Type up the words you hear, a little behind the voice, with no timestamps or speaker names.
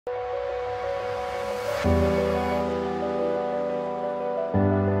In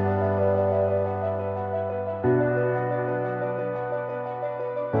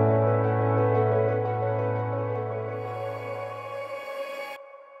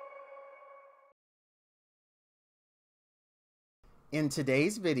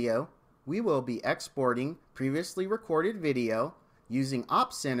today's video, we will be exporting previously recorded video using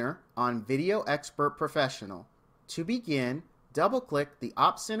Op Center on VideoXpert Professional. To begin, double-click the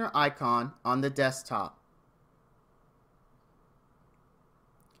Op Center icon on the desktop.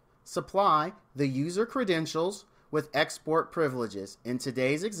 Supply the user credentials with export privileges. In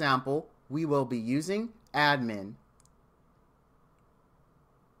today's example, we will be using admin.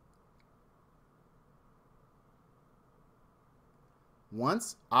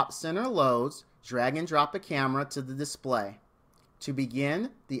 Once Op Center loads, drag and drop a camera to the display. To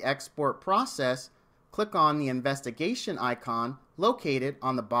begin the export process, click on the investigation icon located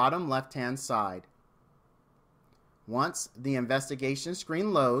on the bottom left-hand side. Once the investigation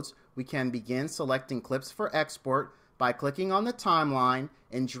screen loads, we can begin selecting clips for export by clicking on the timeline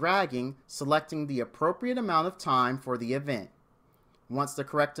and dragging, selecting the appropriate amount of time for the event. Once the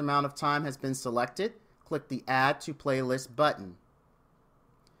correct amount of time has been selected, click the Add to Playlist button.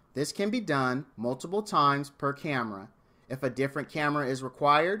 This can be done multiple times per camera. If a different camera is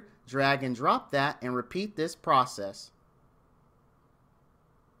required, drag and drop that and repeat this process.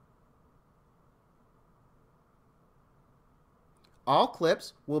 All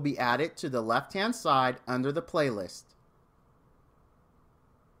clips will be added to the left-hand side under the playlist.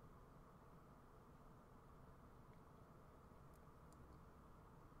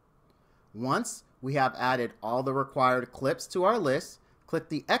 Once we have added all the required clips to our list, click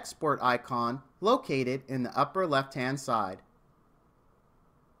the export icon located in the upper left-hand side.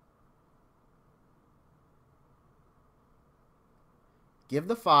 Give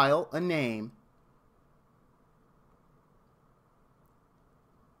the file a name.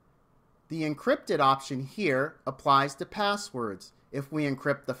 The encrypted option here applies to passwords. If we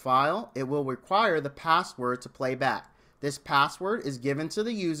encrypt the file, it will require the password to play back. This password is given to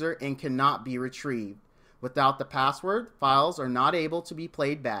the user and cannot be retrieved. Without the password, files are not able to be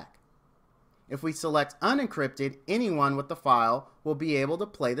played back. If we select unencrypted, anyone with the file will be able to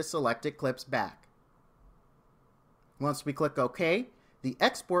play the selected clips back. Once we click OK, the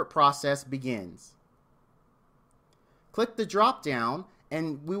export process begins. Click the drop-down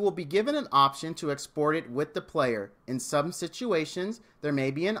and we will be given an option to export it with the player. In some situations, there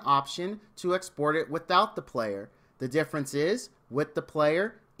may be an option to export it without the player. The difference is, with the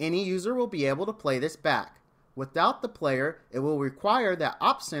player, any user will be able to play this back. Without the player, it will require that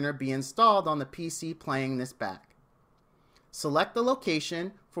Op Center be installed on the PC playing this back. Select the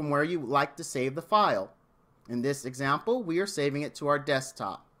location from where you would like to save the file. In this example, we are saving it to our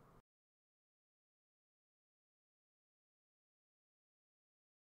desktop.